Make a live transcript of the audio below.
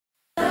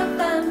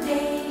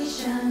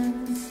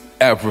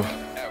Ever.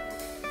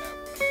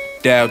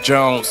 Dow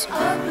Jones.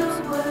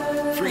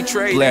 Free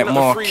trade, Black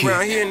nothing free market.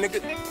 around here,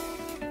 nigga.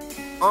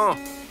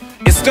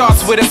 It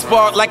starts with a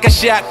spark like a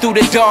shot through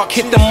the dark.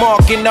 Hit the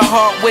mark in the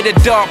heart with a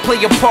dart. Play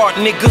your part,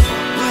 nigga.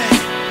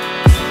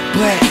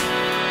 Black.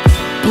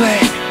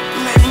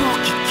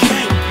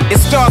 It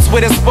starts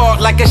with a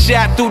spark like a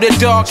shot through the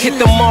dark. Hit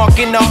the mark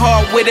in the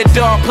heart with a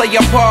dart. Play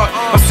your part.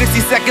 I'm 60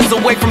 seconds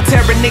away from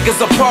tearing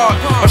niggas apart.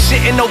 I'm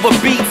shitting over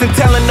beats and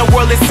telling the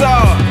world it's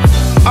all.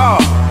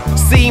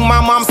 See,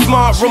 mama, I'm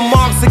smart.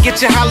 Remarks to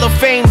get your Hall of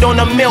Fame on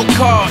a milk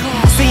card.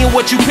 Seeing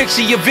what you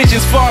picture, your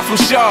vision's far from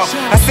sharp.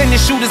 I send the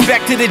shooters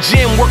back to the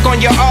gym, work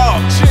on your art.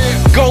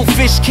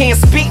 Goldfish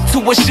can't speak to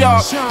a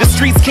shark. The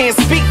streets can't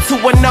speak to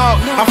a knock.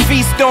 I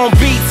feast on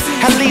beats,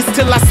 at least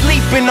till I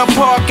sleep in the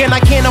park. And I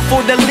can't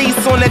afford the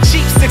lease on a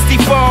cheap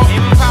 64.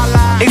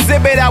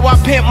 Exhibit how I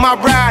pimp my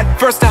ride.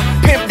 First I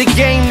pimp the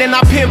game, then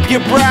I pimp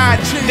your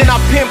bride. Then I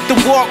pimp the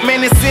walk,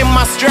 man, it's in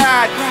my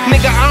stride.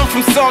 Nigga, I'm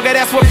from Sauga,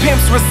 that's where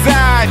pimps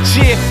reside.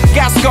 Yeah,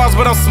 got scars,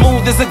 but I'm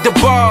smooth as a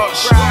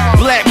debauch.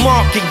 Black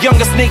market,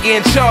 youngest nigga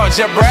in charge,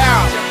 yeah,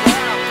 brow.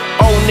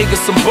 Old nigga,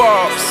 some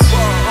bars.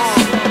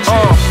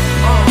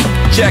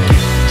 Check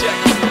it.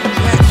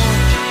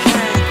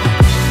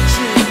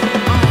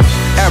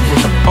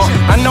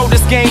 I know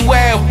this game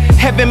well,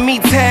 heaven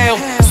meets hell.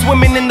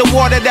 Swimming in the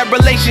water, that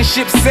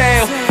relationship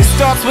sail. It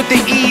starts with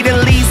the E, then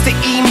leads to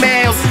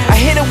emails. I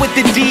hit it with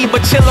the D,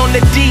 but chill on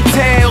the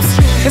details.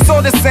 It's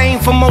all the same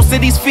for most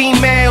of these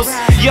females.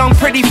 Young,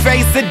 pretty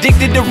face,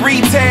 addicted to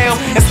retail.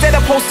 Instead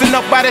of posting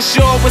up by the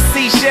shore with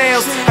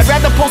seashells, I'd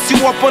rather post you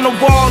up on the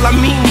wall, I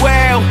mean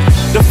well.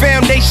 The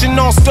foundation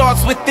all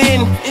starts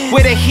within,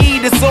 where the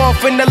heat is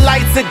off and the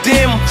lights are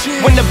dim.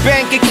 When the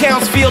bank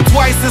accounts feel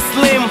twice as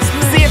slim,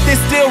 see if they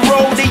still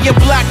roll, then you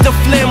block the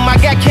flim. I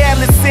got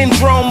careless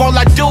syndrome, all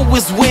I do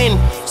is win.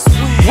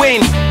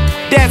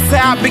 That's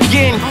how I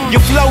begin.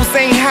 Your flows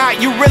ain't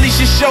hot, you really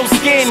should show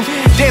skin.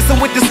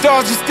 Dancing with the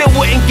stars, you still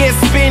wouldn't get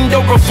spinned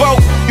or revoked.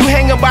 You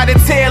hanging by the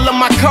tail of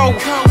my coat.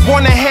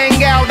 Wanna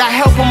hang out, I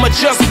help them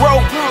adjust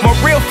rope. My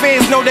real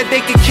fans know that they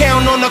can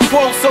count on a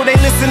quote, so they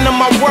listen to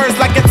my words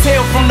like a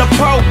tale from the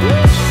Pope.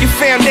 Your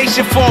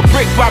foundation fall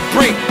brick by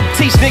brick.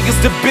 Teach niggas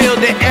to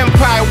build an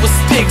empire with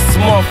sticks,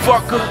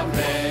 motherfucker.